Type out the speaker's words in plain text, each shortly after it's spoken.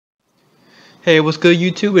Hey, what's good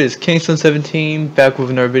YouTube? It is Kingston17 back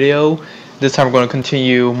with another video. This time we're going to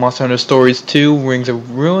continue Monster Hunter Stories 2, Rings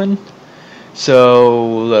of Ruin.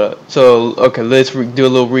 Okay, let's do a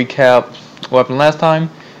little recap what happened last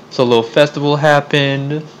time. So a little festival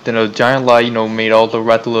happened, then a giant light, made all the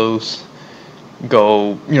Rathalos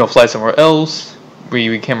go, fly somewhere else. We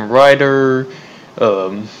became a rider,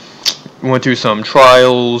 um, went through some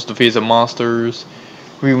trials, defeated some monsters.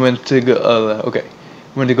 We went to go,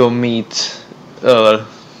 went to go meet uh,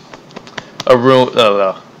 a room.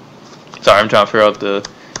 Sorry, I'm trying to figure out the.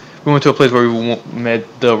 We went to a place where we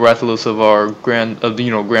met the Rathalos of our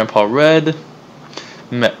Grandpa Red.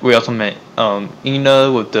 We also met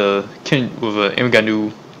Ina with and we got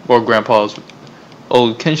new or Grandpa's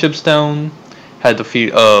old kinship stone. Had to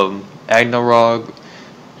defeat Agnarog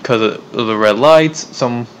because of the red lights.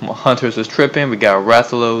 Some hunters was tripping. We got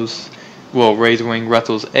Rathalos, Razorwing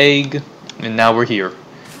Rathalos egg, and now we're here.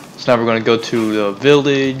 So now we're gonna go to the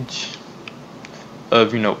village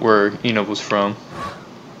of where Ina was from.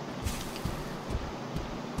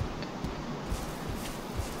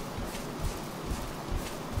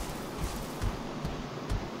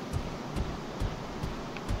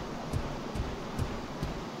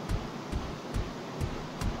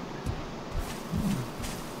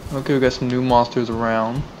 Okay, we got some new monsters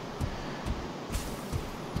around.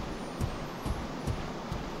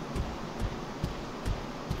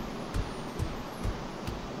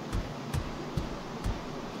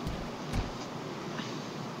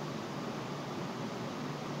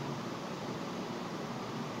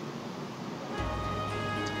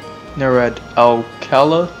 Now we're at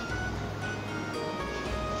Alcala.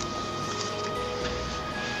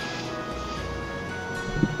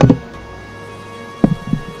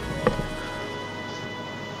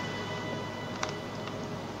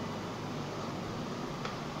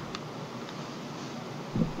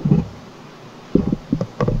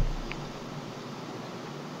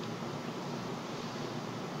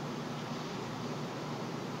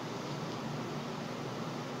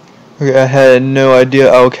 Okay, I had no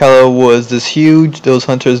idea Alcala was this huge. Those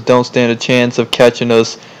hunters don't stand a chance of catching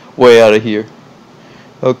us way out of here.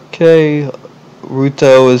 Okay,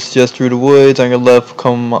 Ruto is just through the woods. On your left,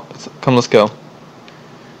 come, let's go.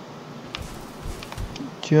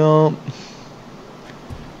 Jump.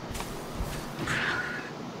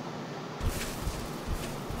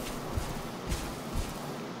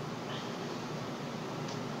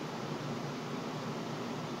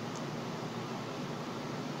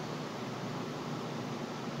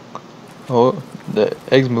 Oh, the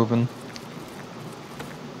egg's moving.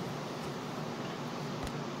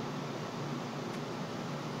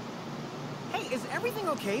 Hey, is everything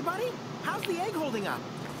okay, buddy? How's the egg holding up?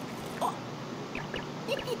 Oh.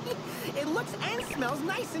 It looks and smells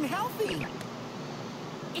nice and healthy.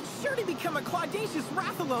 It's sure to become a Claudacious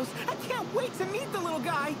Rathalos. I can't wait to meet the little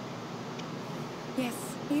guy. Yes,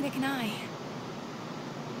 neither can I.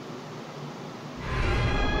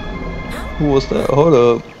 Who was that? Hold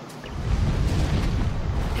up.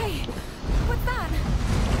 Hey, what's that?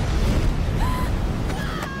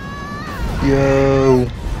 Yo.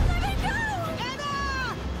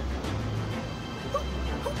 Anna!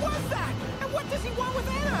 Who was that? And what does he want with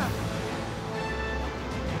Anna?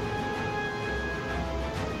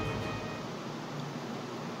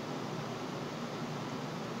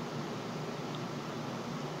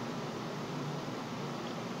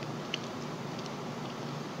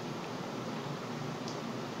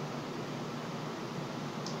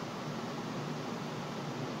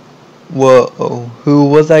 Whoa, who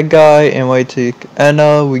was that guy? NYT.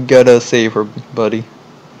 Anna, we gotta save her, buddy.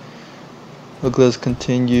 Look, let's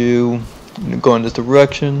continue. Go in this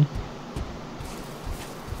direction.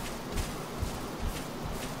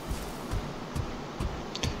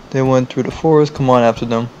 They went through the forest. Come on after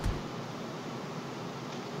them.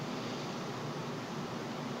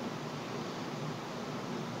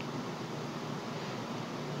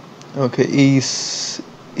 Okay, East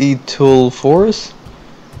Etul Forest.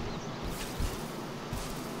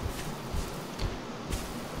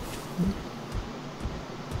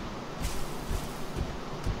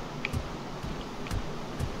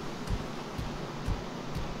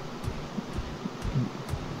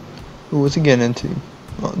 What's he getting into?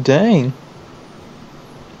 Oh, dang.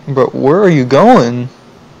 Bro, where are you going?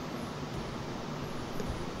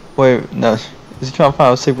 Wait, no. Is he trying to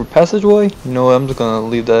find a secret passageway? You know what, I'm just gonna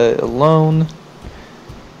leave that alone.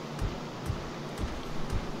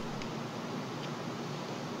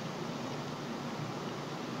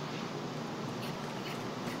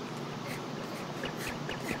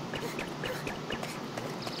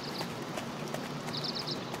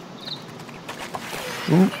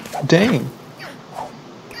 Ooh, dang.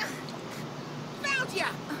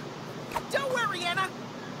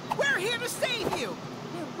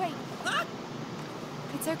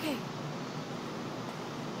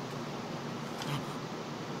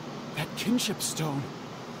 kinship stone.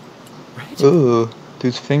 Red? Ugh,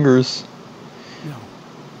 dude's fingers. No,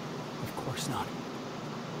 of course not.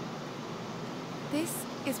 This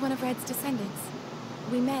is one of Red's descendants.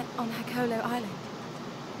 We met on Hakolo Island.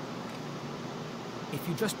 If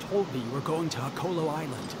you just told me you were going to Hakolo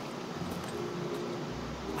Island.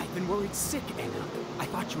 I've been worried sick, Anna. I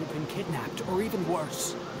thought you had been kidnapped, or even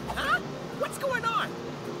worse. Huh? What's going on?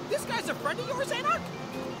 This guy's a friend of yours, Anarch?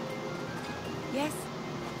 Yes,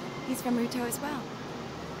 he's from Ruto as well.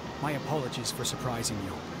 My apologies for surprising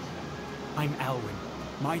you. I'm Alwyn.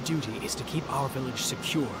 My duty is to keep our village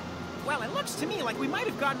secure. Well, it looks to me like we might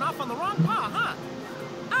have gotten off on the wrong path, huh?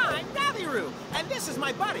 I'm Naviru, and this is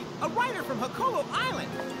my buddy, a writer from Hakolo Island.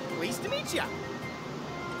 Pleased to meet ya.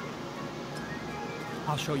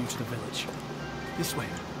 I'll show you to the village. This way.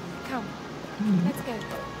 Come, let's go.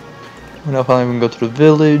 We're not finally gonna go to the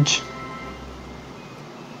village.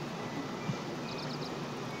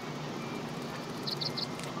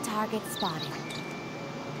 Target spotted.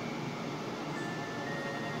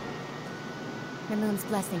 The moon's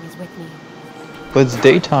blessing is with me. But it's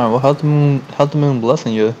daytime. Well, how's the moon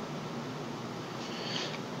blessing you?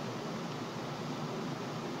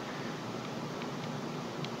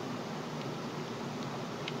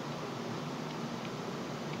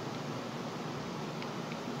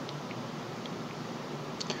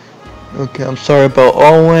 Okay, I'm sorry about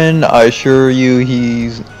Owen. I assure you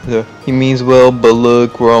he means well, but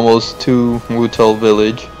look, we're almost to Ruto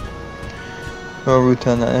village. Or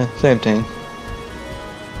Ruto, same thing.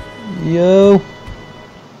 Yo.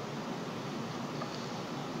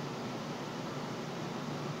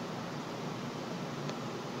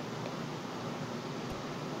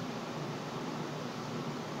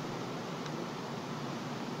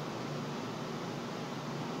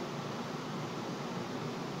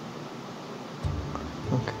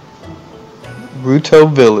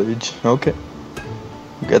 Ruto village. Okay.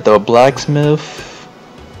 We got the blacksmith.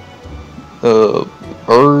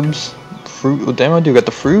 Herbs. Fruit. Oh, damn, I do got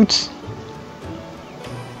the fruits.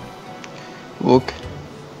 Look.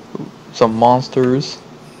 Some monsters.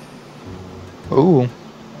 Ooh.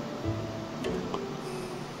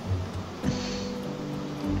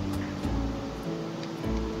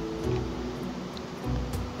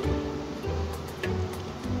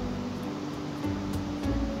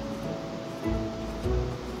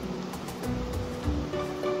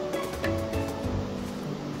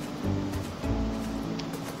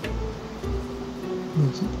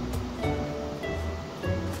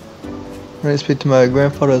 I'm gonna speak to my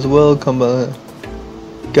grandfather as well. Come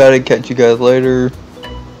gotta catch you guys later.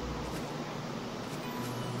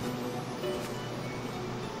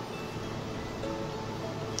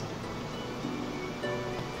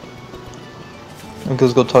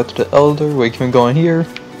 Let's go talk to the elder. Wait, can we go in here?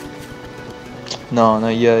 No,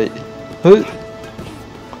 not yet. Huh?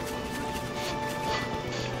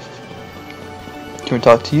 Can we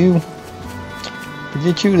talk to you?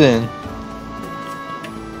 Forget you then.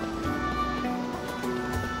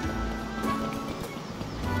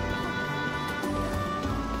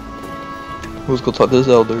 Let's go talk to this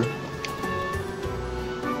elder.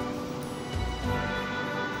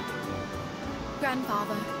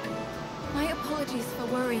 Grandfather, my apologies for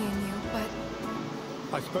worrying you, but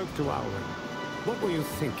I spoke to Alwyn. What were you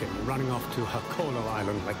thinking, running off to Hakolo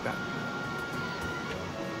Island like that?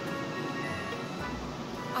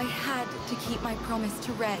 I had to keep my promise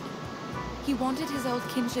to Red. He wanted his old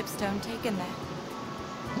kinship stone taken there.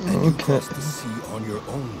 And you crossed the sea on your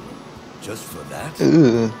own, just for that?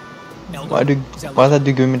 Ugh. Why that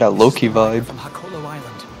dude give me that Loki vibe? From Hakolo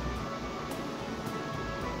Island.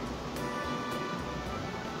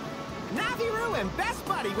 Naviru and Best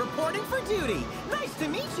Buddy reporting for duty. Nice to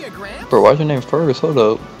meet you, Gramps. Bro, why's your name first? Hold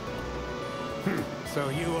up. So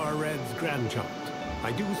you are Red's grandchild.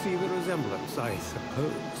 I do see the resemblance, I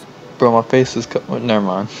suppose. Bro, my face is cut. Never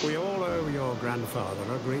mind. We all owe your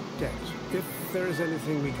grandfather a great debt. If there is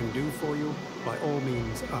anything we can do for you, by all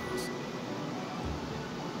means ask.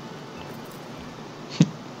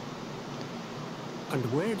 And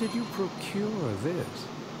where did you procure this?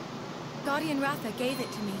 Guardian Ratha gave it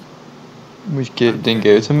to me. Which kid didn't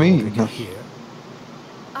give it to me? Did you hear?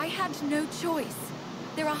 I had no choice.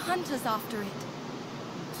 There are hunters after it.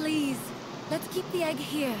 Please, let's keep the egg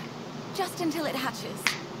here, just until it hatches.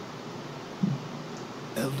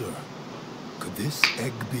 Elder, could this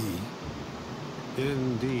egg be?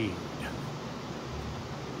 Indeed.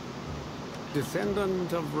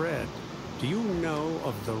 Descendant of Red, do you know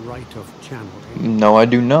of the rite of channeling? No, I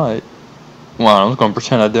do not. Well, I'm gonna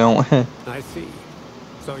pretend I don't. I see.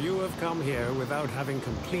 So you have come here without having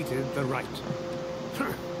completed the rite.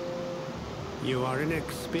 You are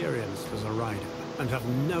inexperienced as a rider and have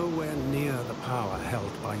nowhere near the power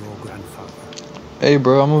held by your grandfather. Hey,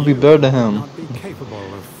 bro, I'm gonna be better than You will him. not be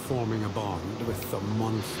capable of forming a bond with the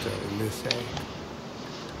monster in this egg.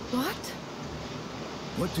 What?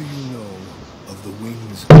 What do you know of the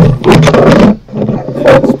wings?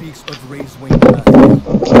 It speaks of raised wing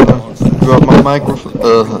monsters. Drop my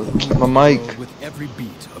microphone. My mic. With every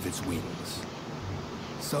beat of its wings.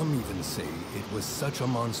 Some even say it was such a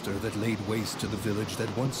monster that laid waste to the village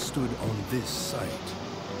that once stood on this site.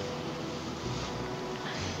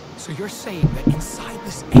 So you're saying that inside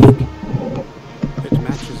this egg... It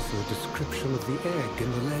matches the description of the egg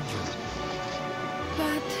in the legend.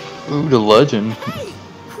 But Ooh, the legend. Hey!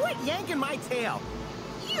 Quit yanking my tail!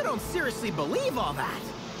 You don't seriously believe all that!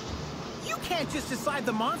 You can't just decide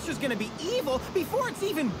the monster's gonna be evil before it's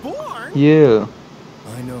even born! Yeah.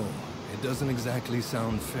 I know, it doesn't exactly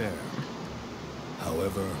sound fair.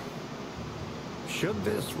 However, Should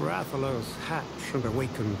this Rathalos hatch and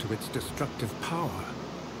awaken to its destructive power,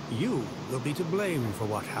 you will be to blame for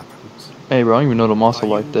what happens. Hey, bro, I don't even know the monster Are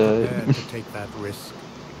you like that. prepared to take that risk?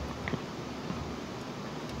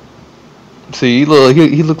 See, he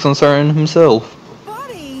looks uncertain himself.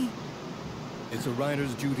 Buddy! it's a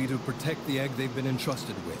rider's duty to protect the egg they've been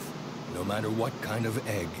entrusted with, no matter what kind of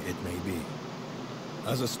egg it may be.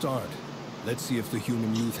 As a start, let's see if the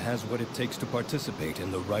human youth has what it takes to participate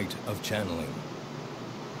in the rite of channeling.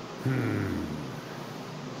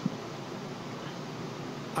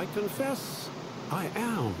 I confess, I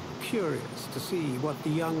am curious to see what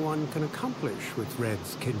the young one can accomplish with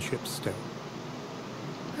Red's kinship stone.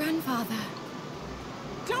 Grandfather,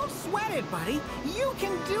 Don't sweat it, buddy! You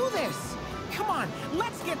can do this! Come on,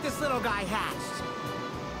 let's get this little guy hatched!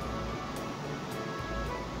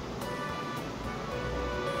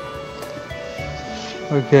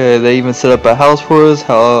 Okay, they even set up a house for us.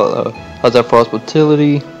 How's that for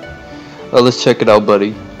hospitality? Let's check it out,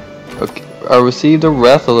 buddy. Okay, I received a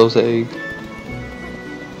Rathalos egg.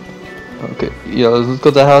 Okay, yeah, let's go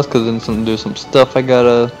to the house because then there's some stuff I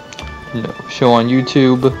gotta, show on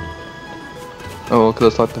YouTube. Oh, okay,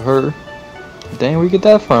 let's talk to her. Dang, where you get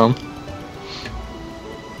that from?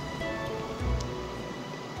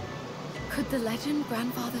 could the legend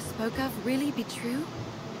Grandfather spoke of really be true?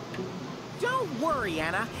 Don't worry,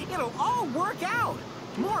 Anna. It'll all work out.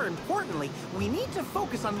 More importantly, we need to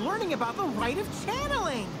focus on learning about the rite of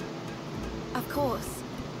channeling. Of course.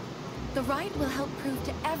 The rite will help prove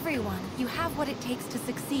to everyone you have what it takes to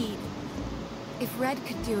succeed. If Red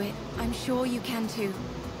could do it, I'm sure you can too.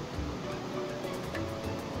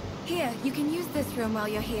 Here, you can use this room while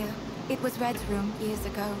you're here. It was Red's room years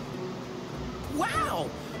ago. Wow!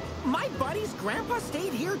 My buddy's grandpa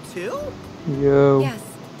stayed here too? Yo. Yes.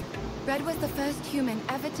 Red was the first human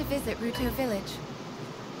ever to visit Ruto Village.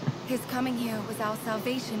 His coming here was our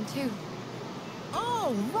salvation too.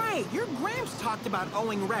 Oh, right! Your Gramps talked about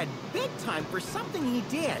owing Red big time for something he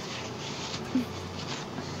did.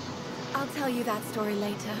 I'll tell you that story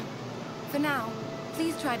later. For now,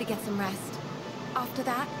 please try to get some rest. After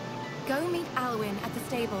that, go meet Alwyn at the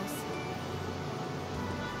stables.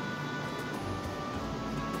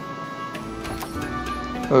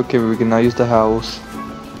 Okay, we can now use the house.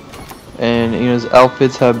 And Ina's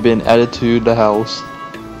outfits have been added to the house.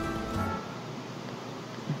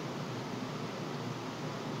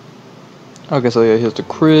 Okay, so yeah, here's the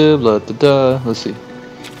crib, let's see.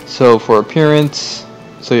 So for appearance,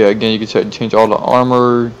 so yeah, again, you can change all the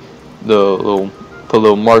armor, put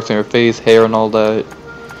little marks on your face, hair and all that.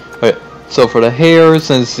 Okay, so for the hair,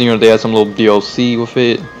 since, they have some little DLC with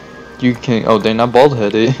it, you can, oh, they're not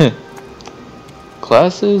bald-headed.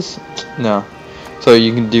 Glasses? No. So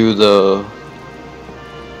you can do the,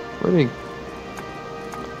 I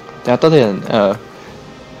thought they had,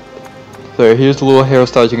 so here's the little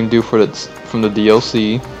hairstyles you can do from the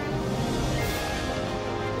DLC.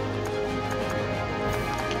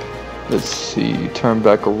 Let's see, turn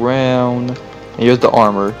back around. And here's the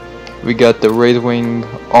armor. We got the Raised Wing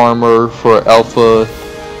armor for Alpha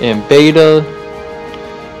and Beta.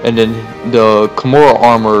 And then the Kimura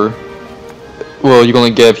armor, well, you can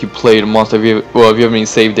only get if you play the monster, if you have any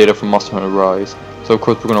save data from Monster Hunter Rise. So of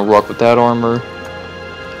course we're gonna rock with that armor.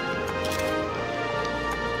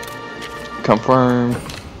 Confirm.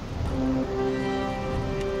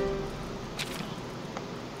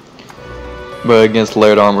 But against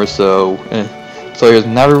layered armor, so here's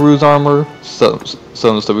Naruru's armor. So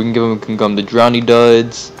we can come the Drowny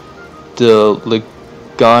Duds, the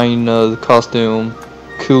Lagaina costume,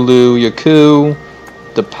 Kulu Yaku,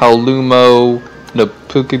 the Paolumo, the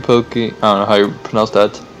Puki, I don't know how you pronounce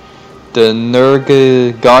that, the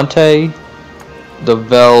Nergigante, the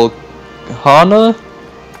Hana,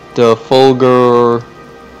 the Fulgur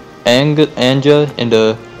Anja in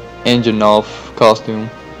the Anjanov costume.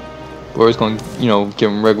 Or it's going to, you know,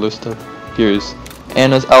 give him regular stuff. Here's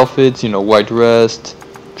Anna's outfits, you know, white dress,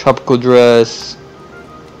 tropical dress,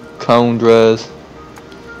 cone dress,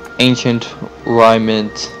 ancient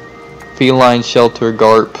raiment, feline shelter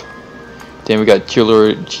garb. Then we got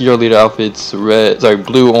cheerleader outfits,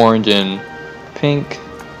 blue, orange, and pink.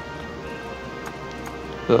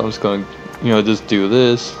 So I'm just gonna, you know, just do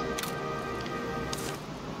this.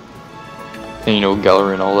 And, you know,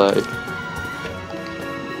 gallery and all that.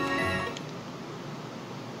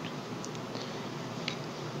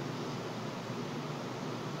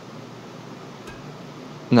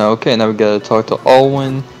 Now, okay, now we gotta talk to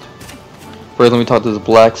Alwyn. First, let me talk to this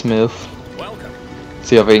blacksmith. Welcome.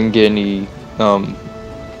 See if I can get any,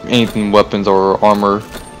 anything, weapons or armor.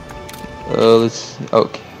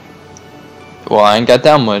 Okay. Well, I ain't got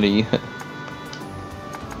that money.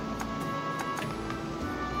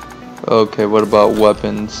 Okay, what about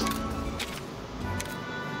weapons?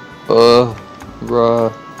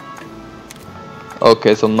 Bruh.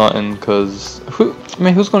 Okay, so nothing, cause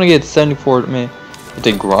who's gonna get 74, man? If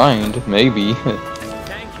they grind, maybe.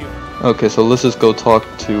 Thank you. Okay, so let's just go talk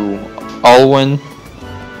to Alwyn.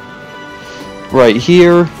 Right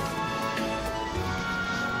here.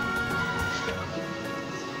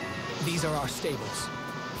 These are our stables.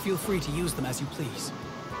 Feel free to use them as you please.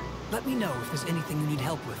 Let me know if there's anything you need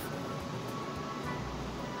help with.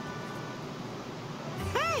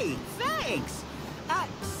 Hey, thanks!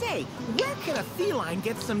 Say, where can a feline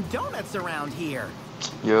get some donuts around here?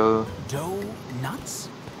 Yo. Donuts?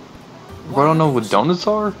 I don't know what donuts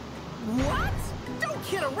are. What? Don't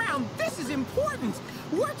kid around, this is important!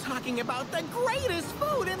 We're talking about the greatest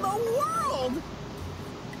food in the world!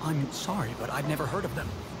 I'm sorry, but I've never heard of them.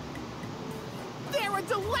 They're a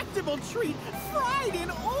delectable treat, fried in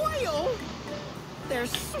oil! They're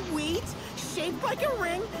sweet, shaped like a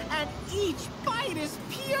ring, and each bite is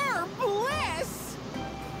pure bliss!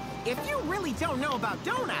 If you really don't know about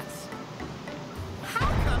donuts, how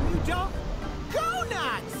come you don't go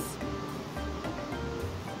nuts?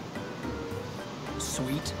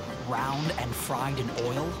 Sweet, round, and fried in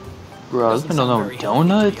oil? Bro, I Doesn't don't sound know very healthy,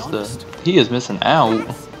 to be donuts. honest. He is missing out.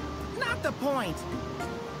 That's not the point.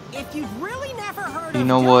 If you've really never heard You of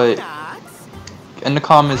know what? donuts, In the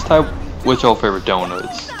comments, type what's your favorite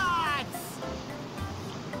donuts. I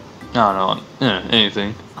don't know,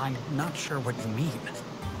 anything. I'm not sure what you mean.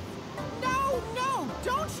 No,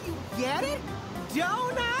 don't you get it?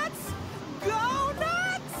 Donuts? Go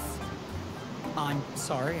nuts? I'm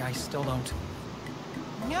sorry, I still don't.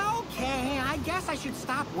 Okay, I guess I should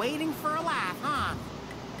stop waiting for a laugh, huh?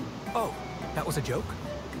 Oh, that was a joke?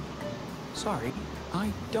 Sorry,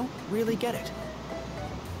 I don't really get it.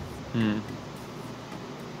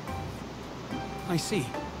 I see.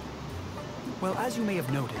 Well, as you may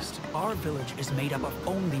have noticed, our village is made up of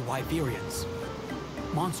only Wyverians.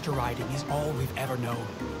 Monster riding is all we've ever known.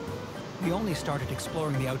 We only started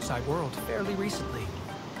exploring the outside world fairly recently.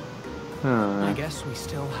 I guess we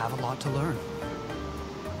still have a lot to learn.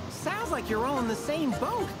 Sounds like you're all in the same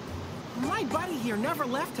boat. My buddy here never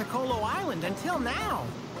left Tokolo Island until now.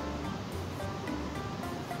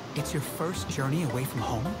 It's your first journey away from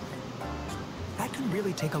home? That can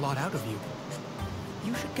really take a lot out of you.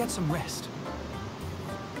 You should get some rest.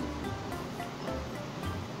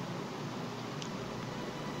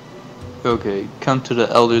 Okay, come to the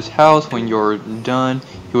elder's house when you're done.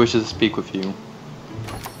 He wishes to speak with you.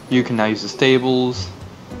 You can now use the stables.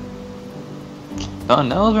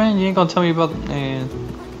 Nothing else, man? You ain't gonna tell me about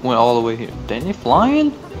went all the way here. Dang, they flying?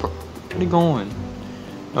 Where they going?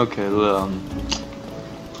 Okay,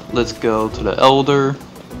 let's go to the elder.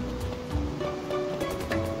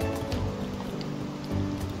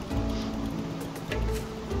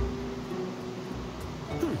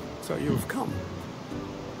 So you've come.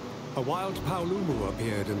 A wild Paolumu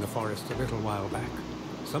appeared in the forest a little while back.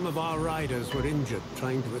 Some of our riders were injured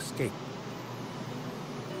trying to escape.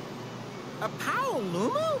 A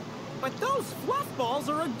Paolumu? But those fluff balls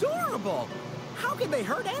are adorable. How could they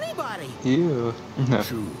hurt anybody? Yeah.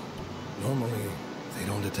 True. Normally, they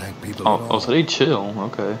don't attack people at all. Oh, so they chill.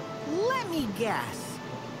 Okay. Let me guess.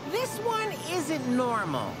 This one isn't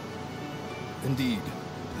normal. Indeed.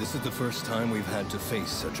 This is the first time we've had to face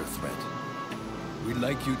such a threat. We'd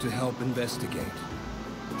like you to help investigate.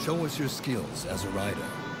 Show us your skills as a rider.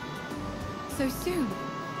 So soon?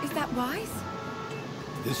 Is that wise?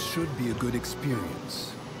 This should be a good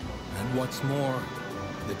experience. And what's more,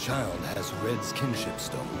 the child has Red's kinship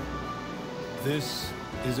stone. This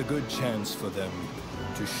is a good chance for them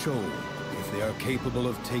to show if they are capable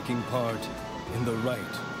of taking part in the rite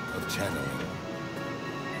of channeling.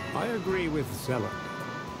 I agree with Zealot.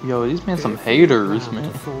 Yo, these men some If you haters, plan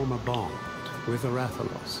man. to form a bond with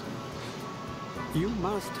Rathalos, you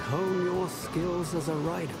must hone your skills as a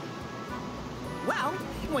rider. Well,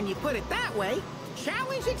 when you put it that way,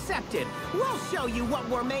 challenge accepted. We'll show you what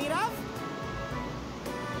we're made of.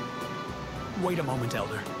 Wait a moment,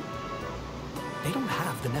 Elder. They don't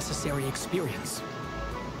have the necessary experience.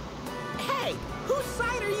 Hey, whose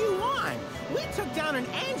side are you on? We took down an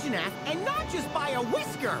Anjanath, and not just by a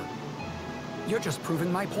whisker. You're just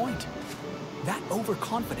proving my point. That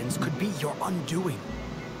overconfidence could be your undoing.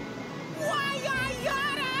 Why,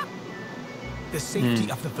 yada? The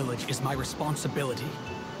safety of the village is my responsibility.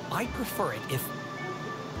 I'd prefer it if...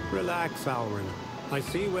 Relax, Alwyn. I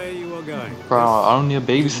see where you are going. Bro, I don't need a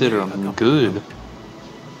babysitter. I'm good.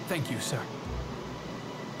 Thank you, sir.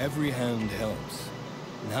 Every hand helps.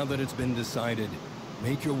 Now that it's been decided,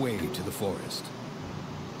 make your way to the forest.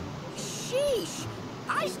 Sheesh!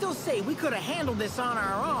 I still say we could have handled this on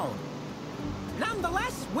our own.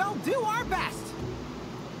 Nonetheless, we'll do our best.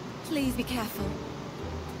 Please be careful.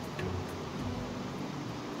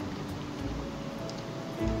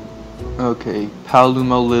 Okay,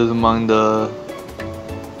 Paolumo lives among the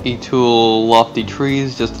Etul lofty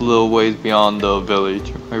trees, just a little ways beyond the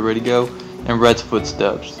village. Are you ready to go? And Red's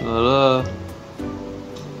footsteps.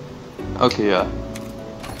 Okay, yeah.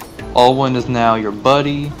 Alwyn is now your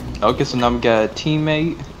buddy. Okay, so now we got a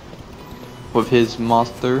teammate with his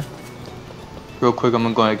monster. Real quick,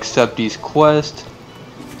 I'm going to accept these quests.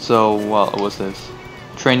 So, what's this?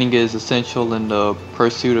 Training is essential in the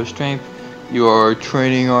pursuit of strength. You are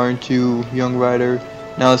training, aren't you, young rider?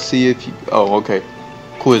 Now let's see if you... Oh, okay.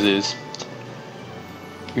 Quizzes.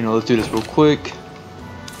 You know, let's do this real quick.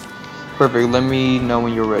 Perfect, let me know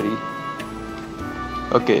when you're ready.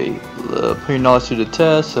 Okay, put your knowledge to the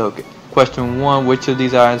test. Okay. Question 1. Which of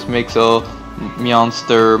these items makes a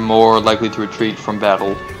monster more likely to retreat from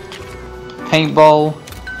battle? Paintball.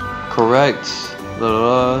 Correct. It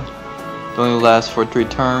only lasts for 3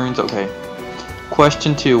 turns. Okay.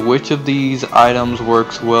 Question 2. Which of these items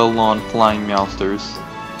works well on flying monsters?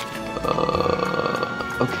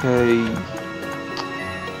 Okay.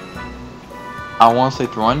 I want to say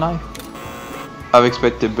throwing knife. I've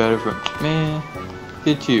expected better from... Man,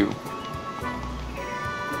 get you.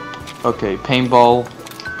 Okay, paintball.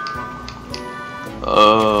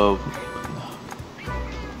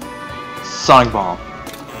 Sonic bomb.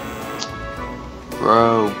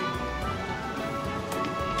 Bro.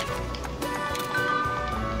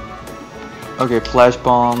 Okay, flash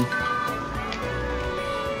bomb.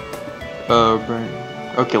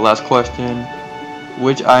 Okay, last question.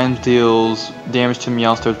 Which item deals damage to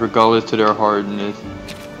monsters regardless to their hardness?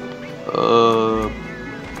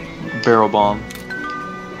 Barrel bomb.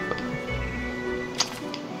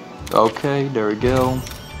 Okay, there we go.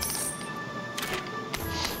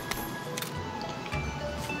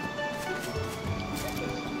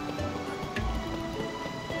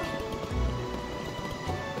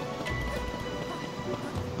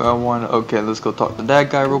 Okay, let's go talk to that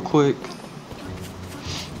guy real quick.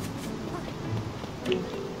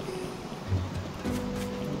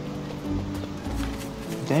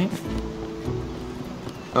 Dang.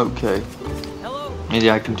 Okay. Hello.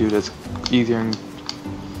 Maybe I can do this easier.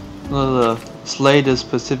 Slay the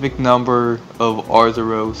specific number of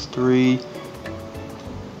Arzuros. 3.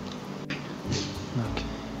 Okay.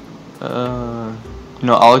 You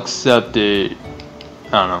know, I'll accept it.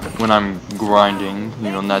 I don't know, when I'm grinding,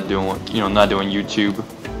 you know, not doing YouTube.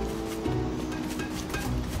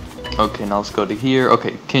 Okay, now let's go to here.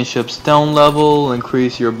 Okay, kinship stone level,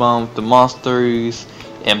 increase your bond with the monsters,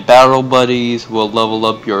 and battle buddies will level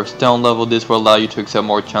up your stone level. This will allow you to accept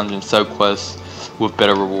more challenging subquests with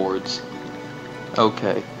better rewards.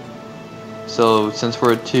 Okay, so since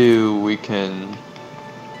we're at 2, we can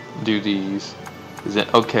do these. Is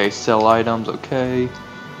it okay? Sell items. Okay.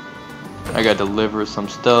 I gotta deliver some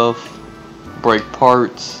stuff, break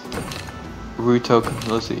parts, root token,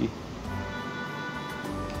 let's see,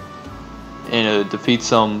 and defeat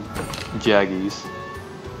some Jaggies.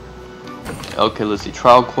 Okay, let's see,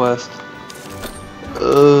 trial quest.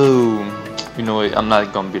 Oh, you know what, I'm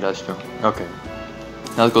not gonna be that strong. Okay,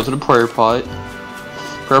 now let's go to the prayer pot.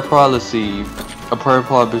 Prayer pot, let's see, a prayer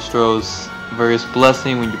pot bestows various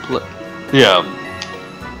blessings when you play. Yeah.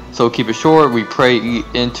 So keep it short, we pray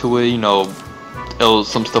into it, you know,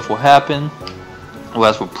 some stuff will happen. We'll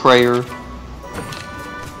ask for prayer.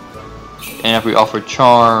 And if we offer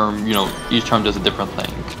charm, you know, each charm does a different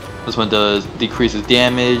thing. This one decreases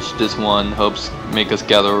damage, this one helps make us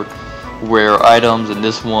gather rare items, and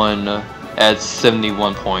this one at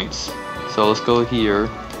 71 points. So let's go here.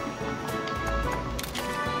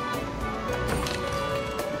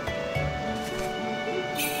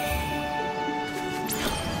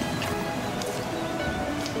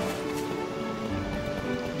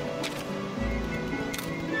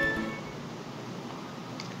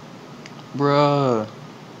 Bruh,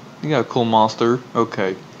 you got a cool monster.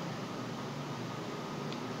 Okay.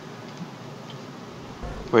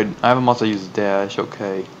 Wait, I have a monster that uses dash.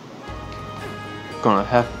 Okay. Gonna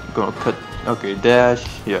cut. Okay, dash.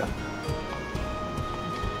 Yeah.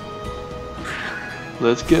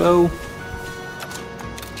 Let's go.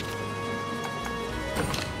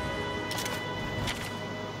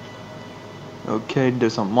 Okay,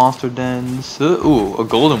 there's some monster dens. Ooh, a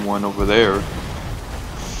golden one over there.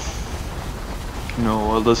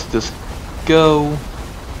 No, let's just go.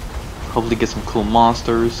 Hopefully get some cool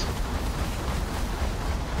monsters.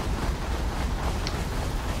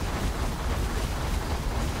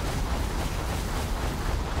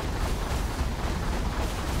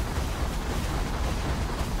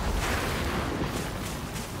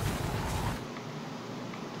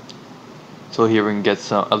 So here we can get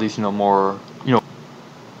some, at least more,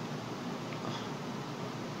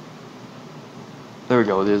 There we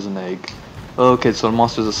go, there's an egg. Okay, so the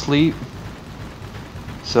monster's asleep.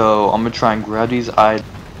 So I'm gonna try and grab these items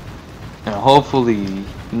and hopefully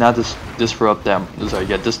not disrupt them. Sorry,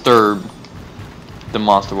 yeah, disturb the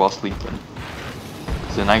monster while sleeping.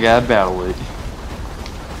 So then I gotta battle it.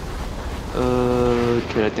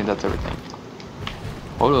 Okay, I think that's everything.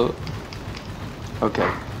 Hold up.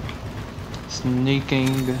 Okay.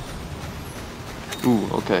 Sneaking. Ooh,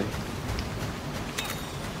 okay.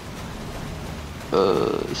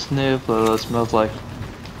 Sniff, smells like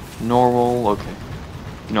normal, okay.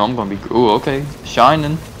 I'm gonna be, ooh, okay.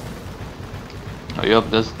 Shining. Oh, yep,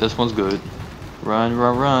 this one's good. Run,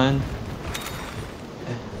 run, run.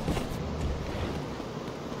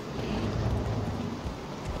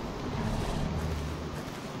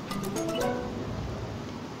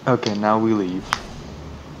 Okay, now we leave.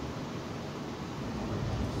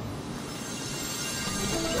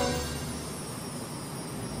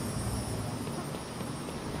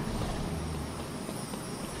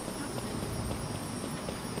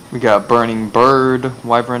 We got burning bird,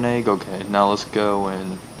 wyvern egg. Okay, now let's go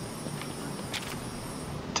and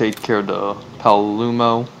take care of the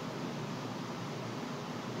Palumo.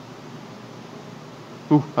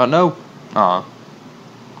 Ooh, no.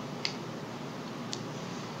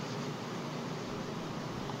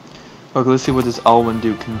 Okay, let's see what this Alwyn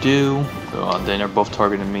dude can do. Oh, they're both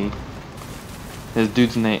targeting me. His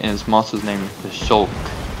dude's name and his monster's name is Shulk.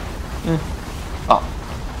 Oh.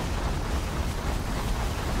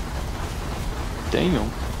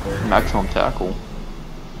 Damn. Maximum tackle.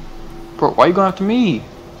 Bro, why you going after me?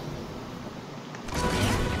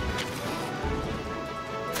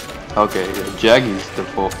 Okay, yeah, Jaggy's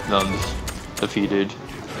defeated.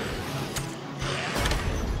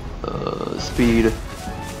 Speed.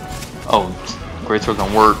 Oh, great sword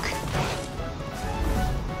don't work.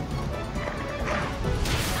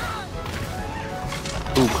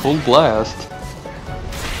 Ooh, cold blast.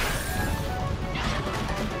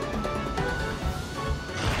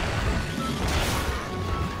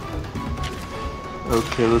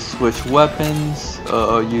 Okay, let's switch weapons.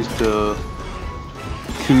 Use the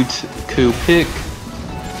Coup pick.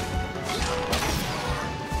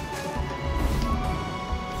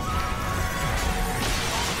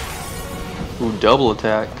 Ooh, double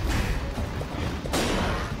attack.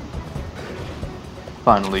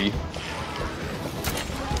 Finally.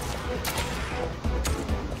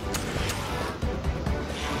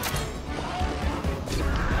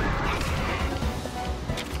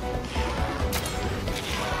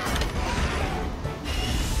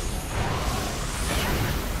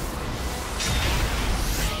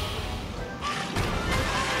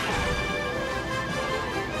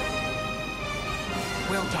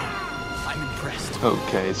 Well done. I'm impressed.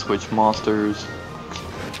 Okay, switch monsters.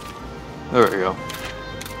 There we go.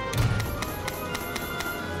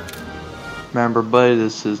 Remember, buddy,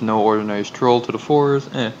 this is no ordinary stroll to the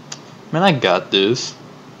forest. Man, I got this.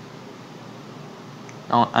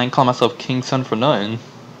 I ain't call myself King Sun for nothing.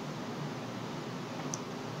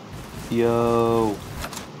 Yo.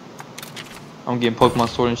 I'm getting Pokemon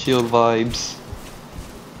Sword and Shield vibes.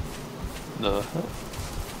 The heck?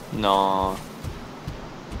 Nah.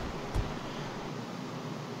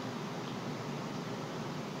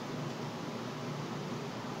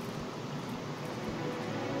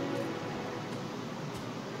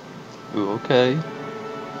 Ooh, okay.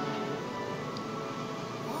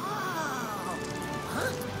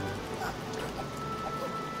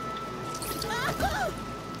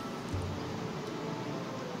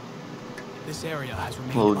 This area has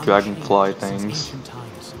remained Little dragonfly unchanged since things. ancient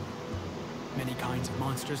times. Many kinds of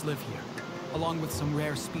monsters live here, along with some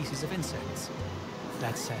rare species of insects.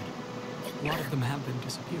 That said, a lot of them have been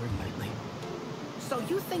disappearing lately. So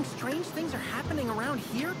you think strange things are happening around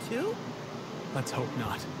here too? Let's hope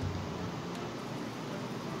not.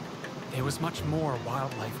 There was much more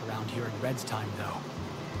wildlife around here in Red's time, though.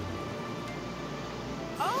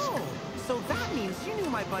 Oh, so that means you knew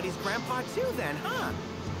my buddy's grandpa too then, huh?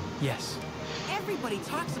 Yes. Everybody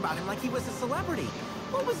talks about him like he was a celebrity.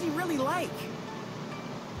 What was he really like?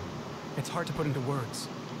 It's hard to put into words.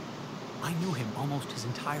 I knew him almost his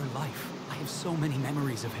entire life. I have so many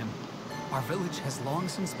memories of him. Our village has long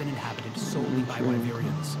since been inhabited solely by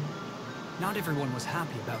Wyverians. Not everyone was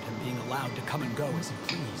happy about him being allowed to come and go as he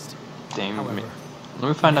pleased. Damn. However, Let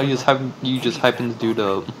me find out you just happened to do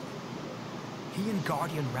the. he and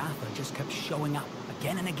Guardian Ratha just kept showing up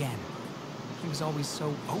again and again. He was always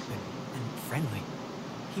so open and friendly.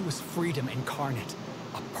 He was freedom incarnate,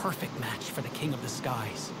 a perfect match for the King of the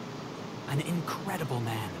Skies. An incredible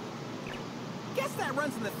man. Guess that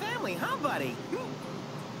runs in the family, huh, buddy?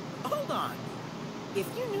 Hold on. If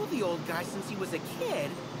you knew the old guy since he was a kid,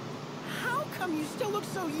 how come you still look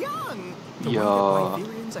so young? The way that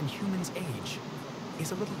Wyverians and humans age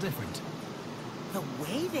is a little different. The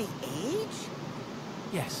way they age?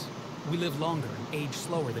 Yes, we live longer and age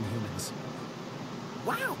slower than humans.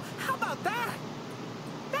 Wow, how about that?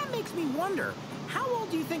 That makes me wonder, how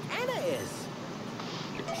old do you think Anna is?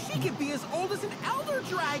 She could be as old as an elder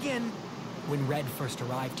dragon! When Red first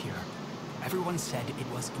arrived here, everyone said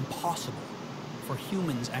it was impossible for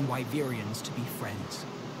humans and Wyverians to be friends.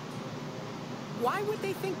 Why would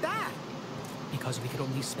they think that? Because we could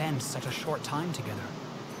only spend such a short time together.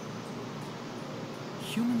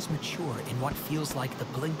 Humans mature in what feels like the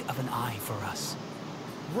blink of an eye for us.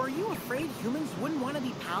 Were you afraid humans wouldn't want to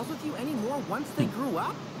be pals with you anymore once they grew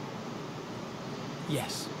up?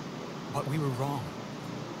 Yes, but we were wrong.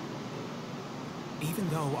 Even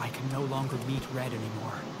though I can no longer meet Red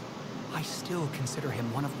anymore, I still consider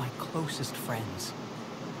him one of my closest friends.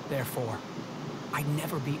 Therefore, I'd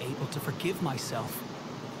never be able to forgive myself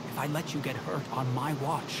if I let you get hurt on my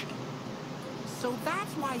watch. So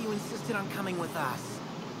that's why you insisted on coming with us.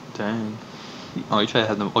 Dang. Oh, you try to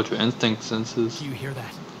have them Ultra Instinct senses. Do you hear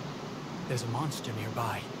that? There's a monster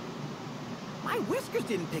nearby. My whiskers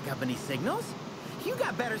didn't pick up any signals. You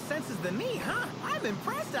got better senses than me, huh? I'm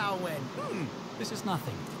impressed, Alwyn. This is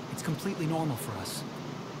nothing. It's completely normal for us.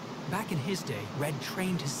 Back in his day, Red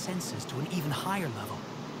trained his senses to an even higher level.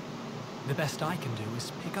 The best I can do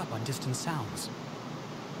is pick up on distant sounds.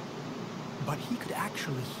 But he could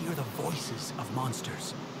actually hear the voices of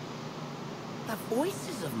monsters. The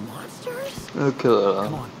voices of monsters? Okay.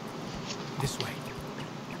 Come on. This way.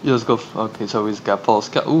 Yeah, let's go. Okay, so we just got follow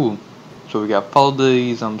scout. Ooh. So we got follow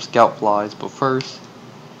these scout flies, but first,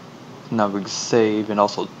 now we can save and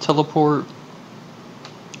also teleport.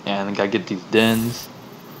 And I gotta get these dens.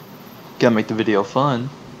 Gotta make the video fun.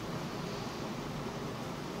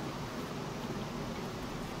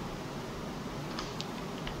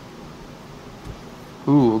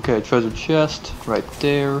 Ooh, okay, treasure chest right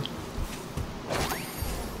there.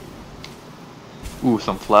 Ooh,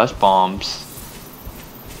 some flash bombs.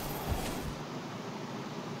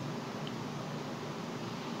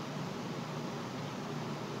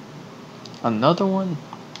 Another one?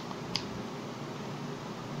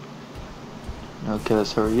 Okay,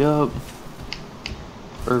 let's hurry up.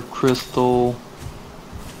 Earth crystal.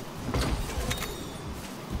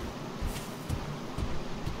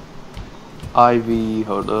 Ivy,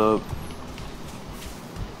 hold up.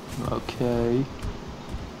 Okay.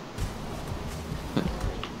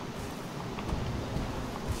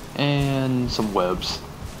 And some webs.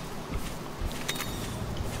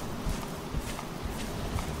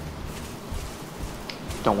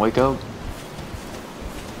 Don't wake up.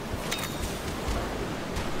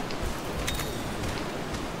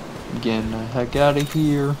 Getting the heck out of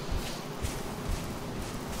here.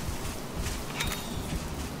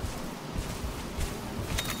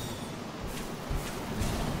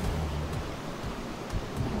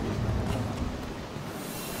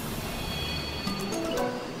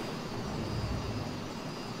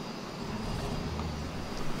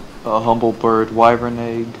 A humble bird wyvern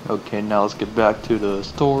egg. Okay, now let's get back to the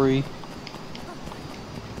story.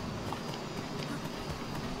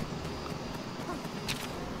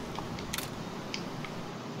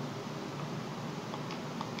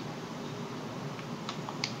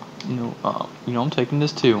 I'm taking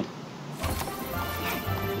this too.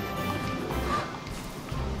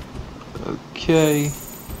 Okay.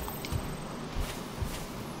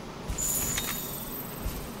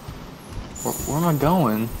 Where am I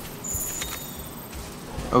going?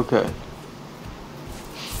 Okay.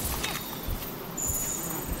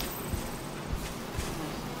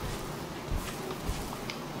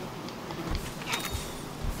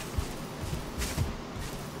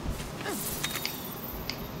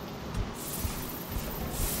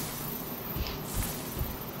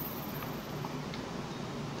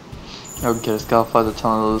 Okay, Scoutflies are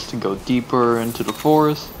telling us to go deeper into the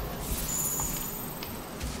forest.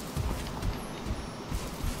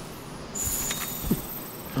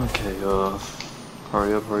 Okay,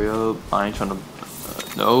 hurry up. I ain't trying to,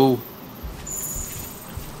 no.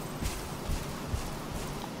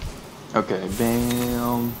 Okay,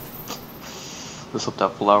 bam. Let's hope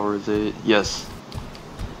that flower is it. Yes.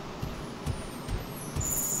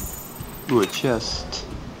 Ooh, a chest.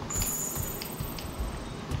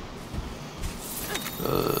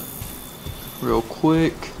 Real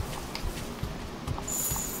quick.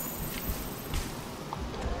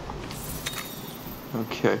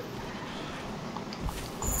 Okay.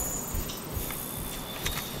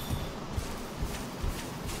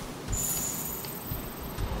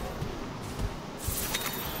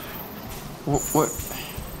 What?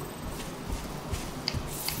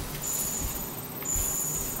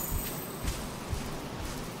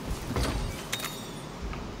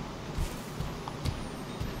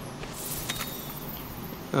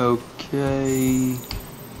 Okay.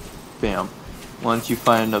 Bam. Once you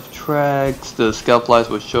find enough tracks, the Scoutflies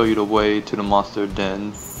will show you the way to the monster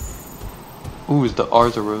den. Ooh, is the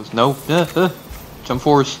Arzuros? No. Jump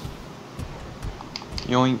force.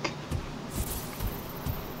 Yoink.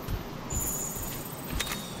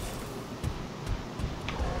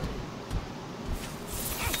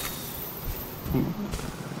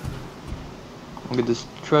 Look at this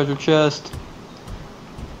treasure chest.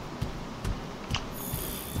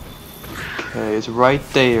 Okay, it's right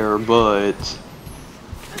there, but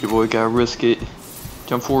your boy gotta risk it.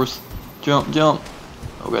 Jump force. Jump.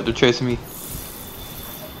 Oh god, they're chasing me.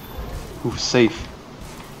 Ooh, safe.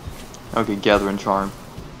 Okay, gathering charm.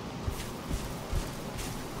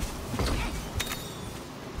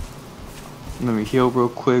 Let me heal real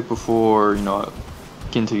quick before, you know,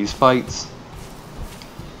 get into these fights.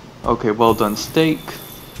 Okay, well done, steak.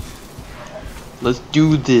 Let's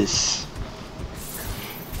do this.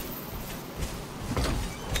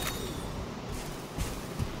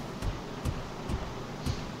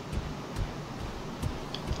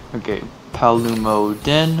 Okay, Palumo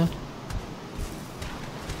Den.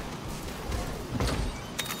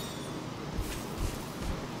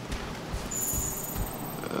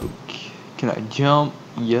 Okay, can I jump?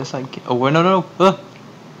 Yes, I can. Oh wait, no.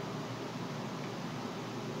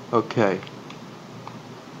 Okay.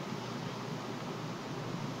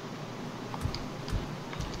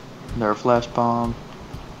 Another flash bomb.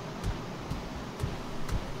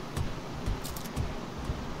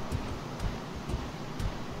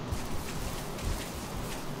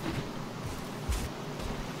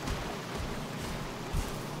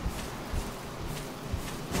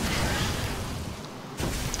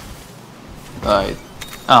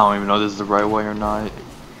 I don't even know if this is the right way or not.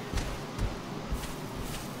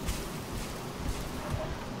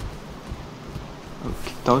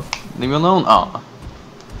 Okay, don't leave me alone. Ah.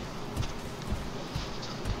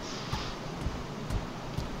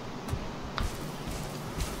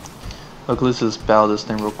 Okay, let's just battle this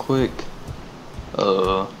thing real quick.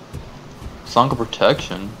 Song of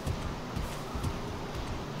Protection.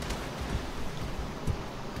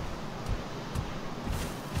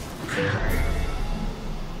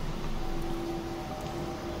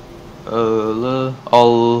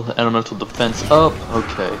 All elemental defense up.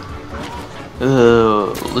 Okay.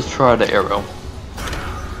 Let's try the arrow.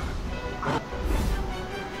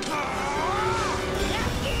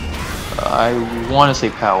 I want to say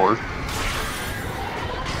power.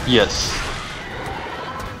 Yes.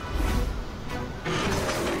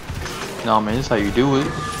 No, man, this is how you do it.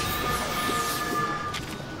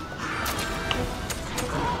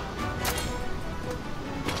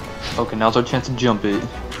 Okay, now's our chance to jump it.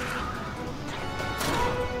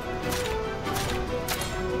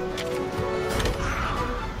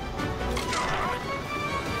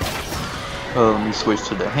 Let me switch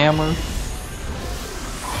to the hammer.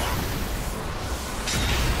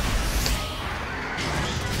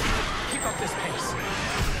 Keep up this pace.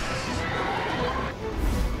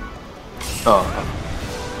 Oh,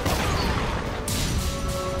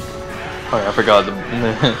 yeah, I forgot the.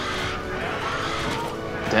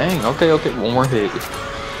 Dang. Okay. One more hit.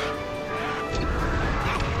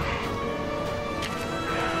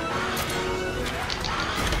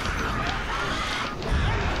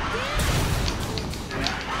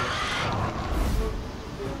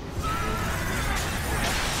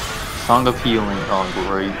 Song of Healing. Oh,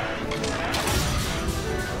 great.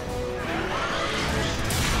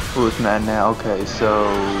 Oh, it's mad now. Okay,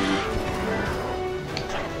 so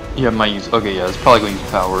yeah, I might use. Okay, yeah, it's probably gonna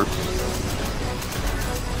use power.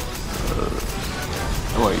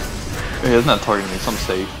 Oh, wait, yeah, it's not targeting me, so I'm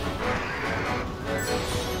safe.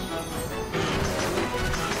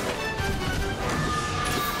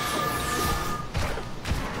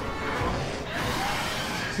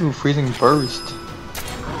 Ooh, freezing burst.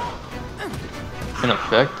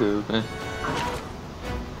 Ineffective.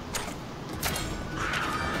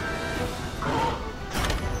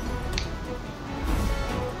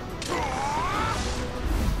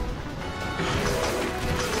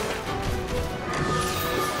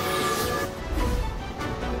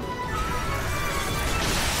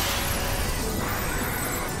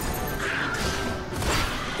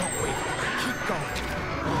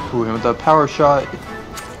 Ooh, him with that power shot.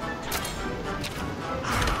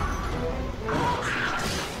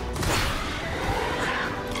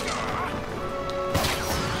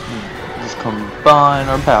 Just combine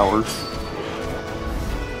our powers.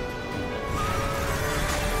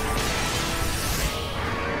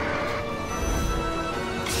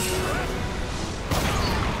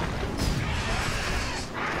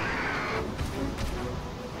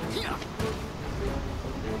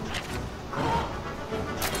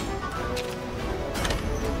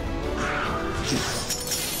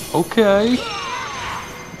 Okay.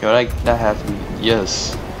 Yo, that has to be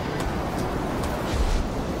yes.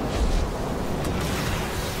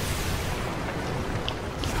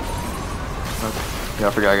 Okay. Yeah,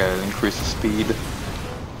 I forgot I gotta increase the speed.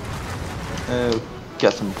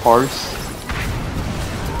 Get some parts.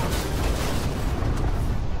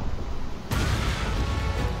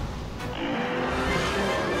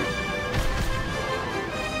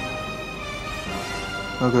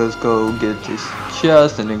 Okay, let's go get this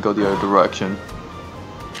chest and then go the other direction.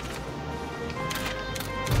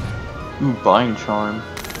 Ooh, buying charm.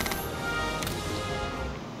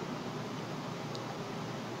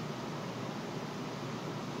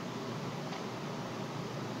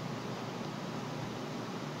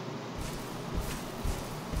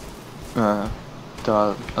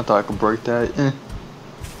 I thought I could break that.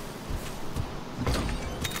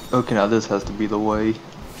 Okay, now this has to be the way.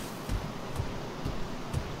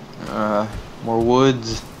 More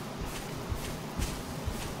woods.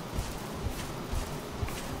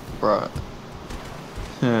 Right.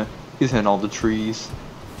 He's hitting all the trees.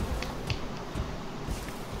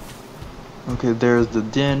 Okay, there's the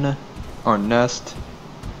den, or nest.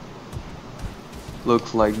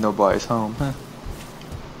 Looks like nobody's home, huh?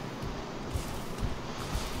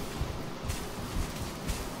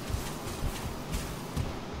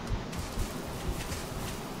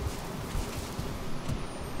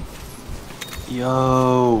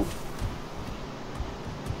 Yo,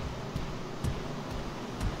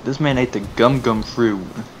 this man ate the gum fruit.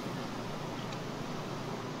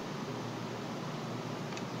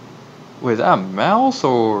 Wait, is that a mouse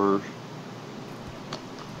or?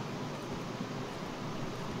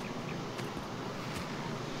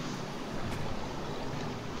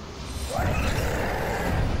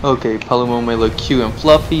 Okay, Palomon may look cute and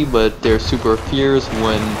fluffy, but they're super fierce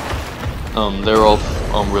when they're all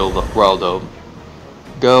riled up.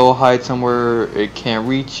 Go hide somewhere it can't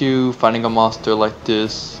reach you. Finding a monster like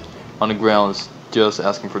this on the ground is just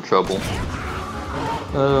asking for trouble.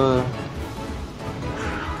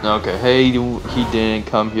 Okay, hey, he didn't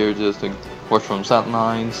come here just to watch from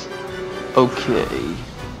sidelines. Okay.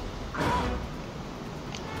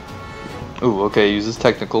 Ooh, okay, use this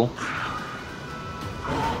technical.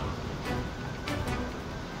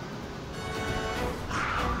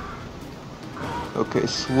 Okay,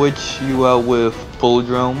 switch you out with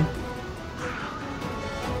Bulldrome.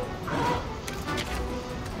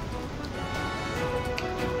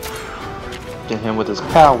 Get him with his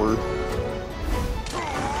power.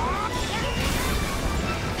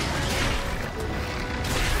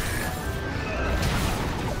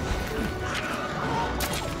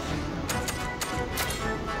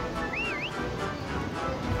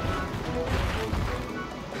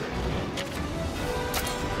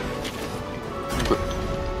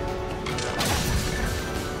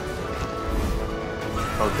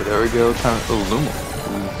 Okay, there we go. Time. Oh, Luma.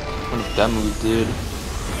 Ooh, what if that move did?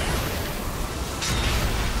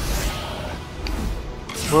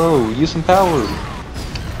 Whoa, use some power.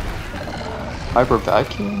 Hyper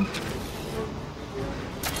vacuum.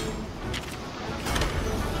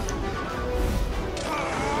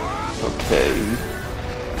 Okay.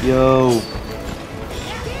 Yo.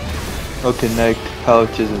 Okay, neck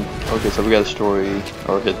pouch isn't. Okay, so we gotta story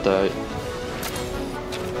or hit that.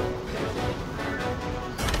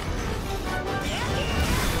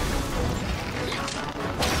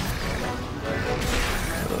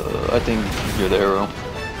 I think you're the arrow.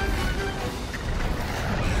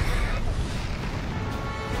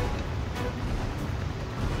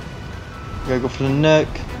 Gotta go for the neck.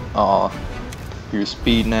 Aw. Your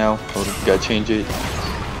speed now. Oh, gotta change it.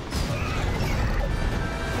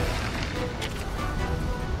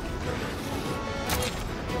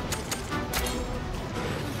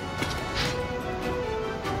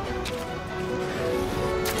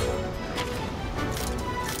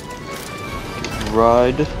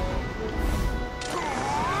 Ride.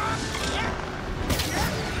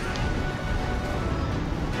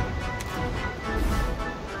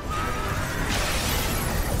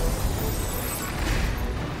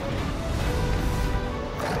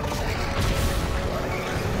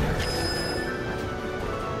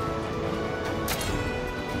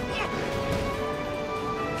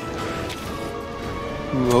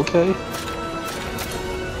 Ooh, okay.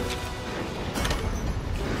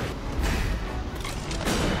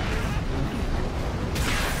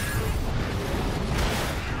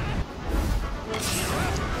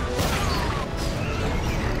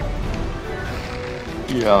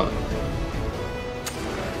 Yeah.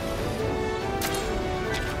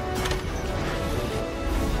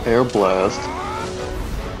 Air blast.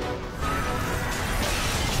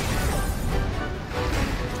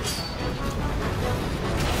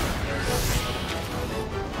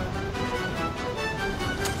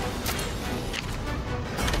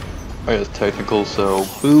 Oh, yeah, it's technical, so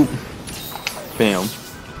boop, bam.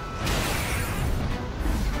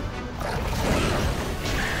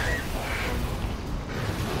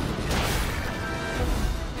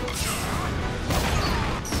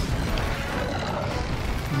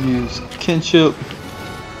 Use kinship.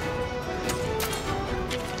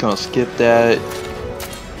 Gonna skip that.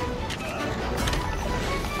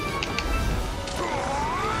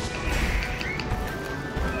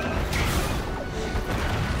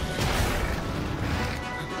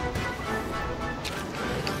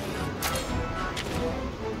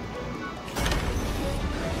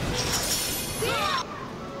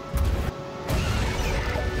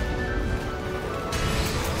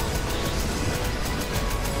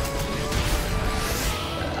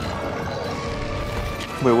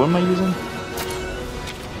 Wait, what am I using?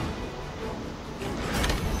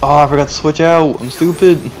 Oh, I forgot to switch out. I'm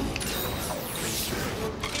stupid.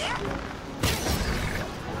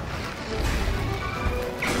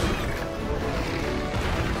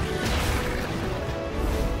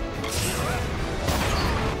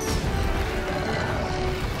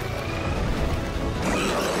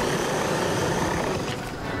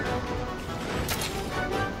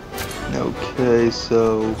 Okay,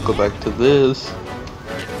 so go back to this.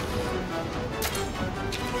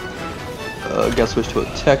 Gotta switch to a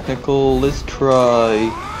technical. Let's try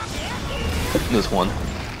this one.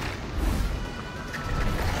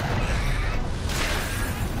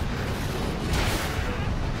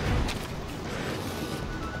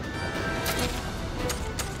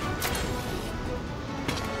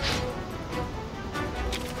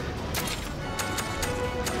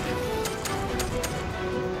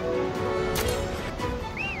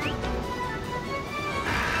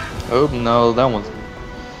 Oh no, that one's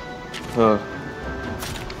bro,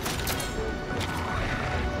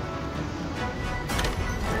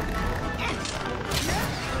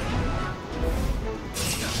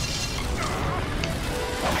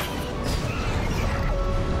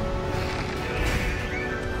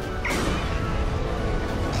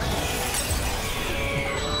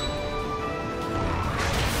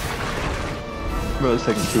 it's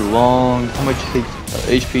taking too long. How much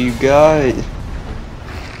HP you got?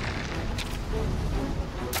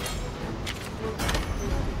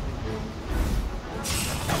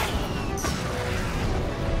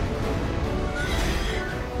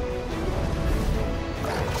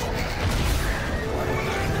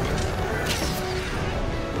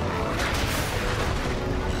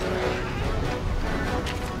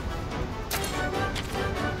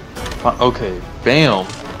 Okay, bam.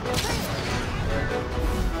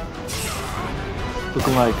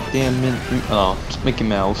 Looking like damn Mickey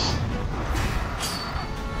Mouse.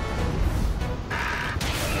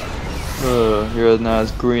 You're not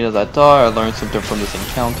as green as I thought. I learned something from this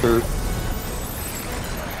encounter.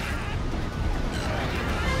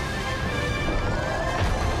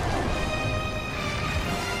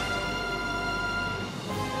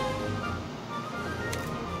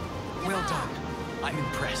 Well done. I'm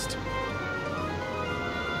impressed.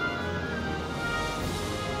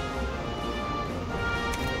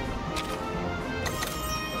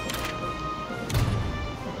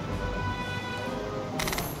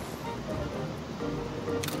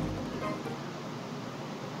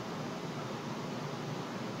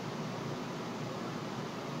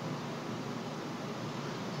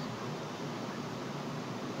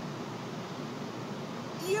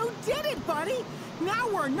 did it, buddy! Now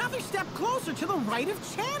we're another step closer to the rite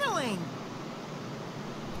of channeling!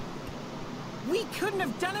 We couldn't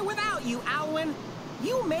have done it without you, Alwyn.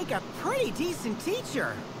 You make a pretty decent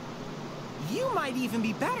teacher. You might even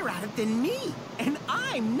be better at it than me, and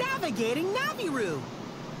I'm navigating Navirou.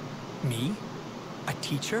 Me? A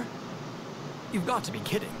teacher? You've got to be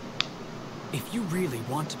kidding. If you really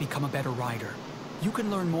want to become a better rider, you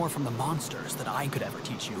can learn more from the monsters than I could ever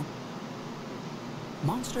teach you.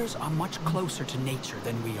 Monsters are much closer to nature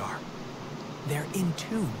than we are. They're in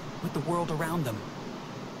tune with the world around them.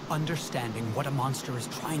 Understanding what a monster is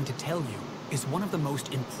trying to tell you is one of the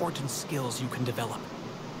most important skills you can develop.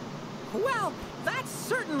 Well, that's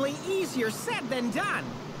certainly easier said than done.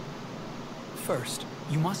 First,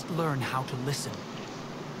 you must learn how to listen.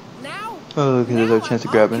 Now, Oh, okay, there's a chance to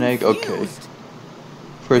grab an egg. Okay. confused.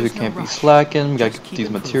 First, we There's no can't be rush. slacking. We gotta Just get keep these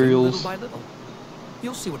improving materials. little by little.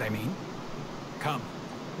 You'll see what I mean. Come,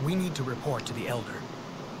 we need to report to the Elder.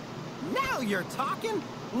 Now you're talking.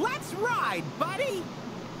 Let's ride, buddy.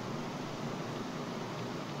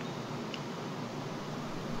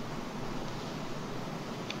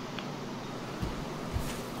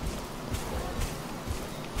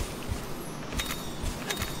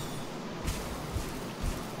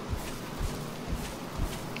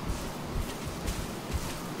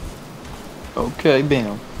 Okay,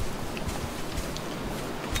 bam.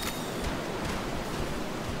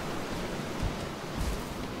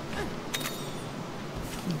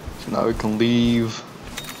 So now we can leave.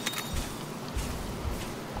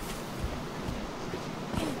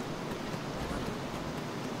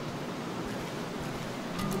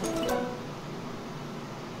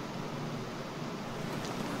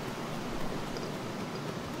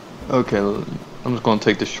 Okay, I'm just gonna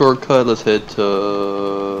take the shortcut. Let's head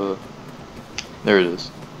to. There it is.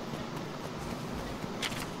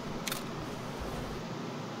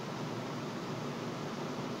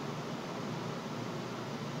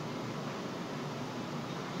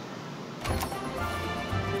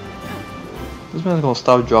 This man's gonna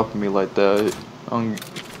stop dropping me like that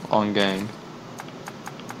on gang.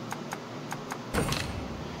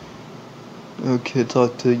 Okay,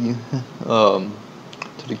 talk to you.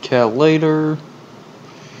 To the cat later.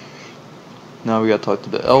 Now we gotta talk to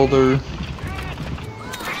the Elder.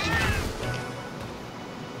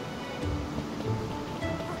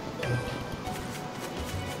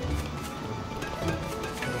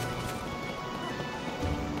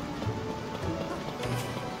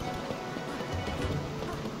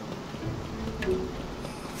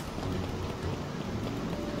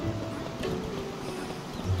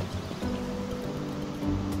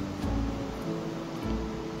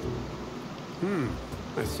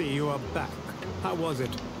 I see you are back. How was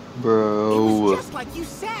it? It Bro. was just like you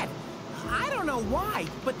said. I don't know why,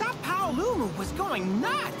 but that Paolumu was going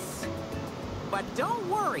nuts. But don't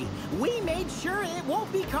worry, we made sure it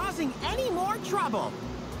won't be causing any more trouble.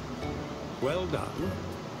 Well done.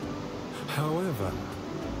 However,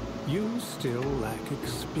 you still lack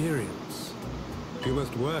experience. You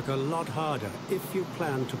must work a lot harder if you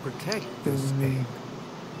plan to protect this egg.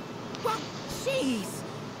 Well, jeez.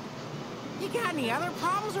 You got any other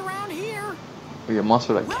problems around here? We got a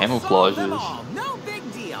monster that We'll solve them camouflages. all. No big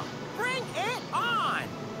deal. Bring it on.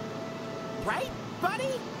 Right, buddy?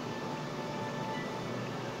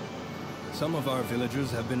 Some of our villagers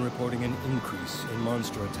have been reporting an increase in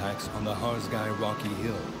monster attacks on the Harzgai Rocky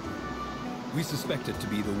Hill. We suspect it to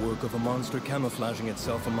be the work of a monster camouflaging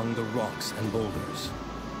itself among the rocks and boulders.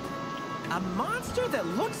 A monster that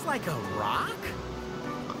looks like a rock?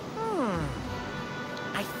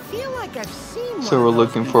 I feel like I've seen So one we're of those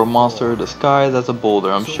looking for a monster before. disguised as a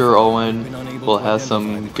boulder. I'm So sure far, Owen we've been unable will to have identify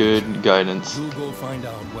some the good creature. guidance. We'll go find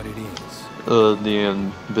out what it is. The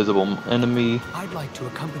invisible enemy. I'd like to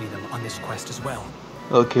accompany them on this quest as well.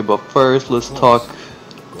 Okay, but first let's talk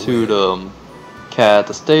to the cat at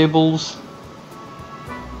the stables.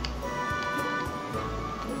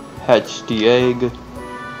 Hatch the egg.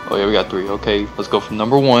 Oh yeah, we got 3. Okay, let's go from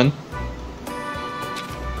number 1.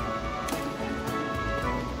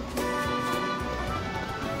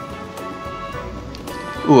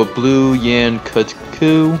 Ooh, a blue Yan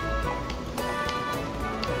Kutku.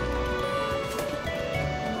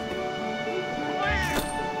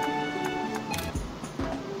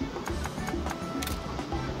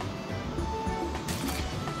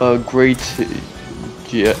 A great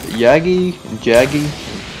Jaggy?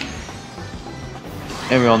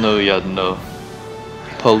 And we all know you know.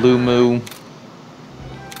 Paolumu.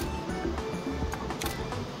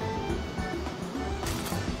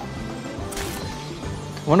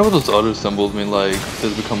 I wonder what those other symbols mean, like,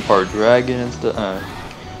 does it become part dragon and stuff?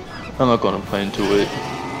 I'm not gonna play into it.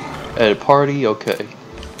 At a party, okay.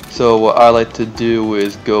 So what I like to do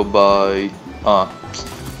is go by,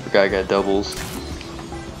 forgot I got doubles.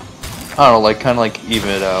 I don't know, like kind of like even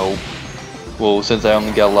it out. Well, since I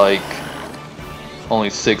only got like only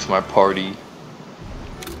 6 in my party,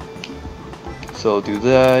 so do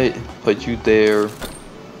that. Put you there,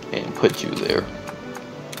 and put you there.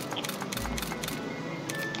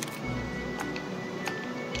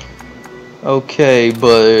 Okay,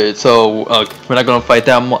 but so we're not gonna fight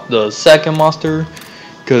that the second monster,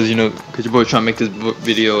 because your boy's trying to make this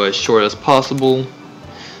video as short as possible.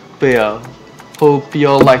 But yeah, hope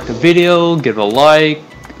y'all like the video. Give it a like,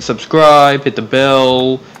 subscribe, hit the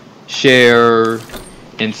bell, share,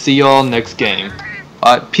 and see y'all next game.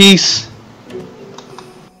 Alright, peace.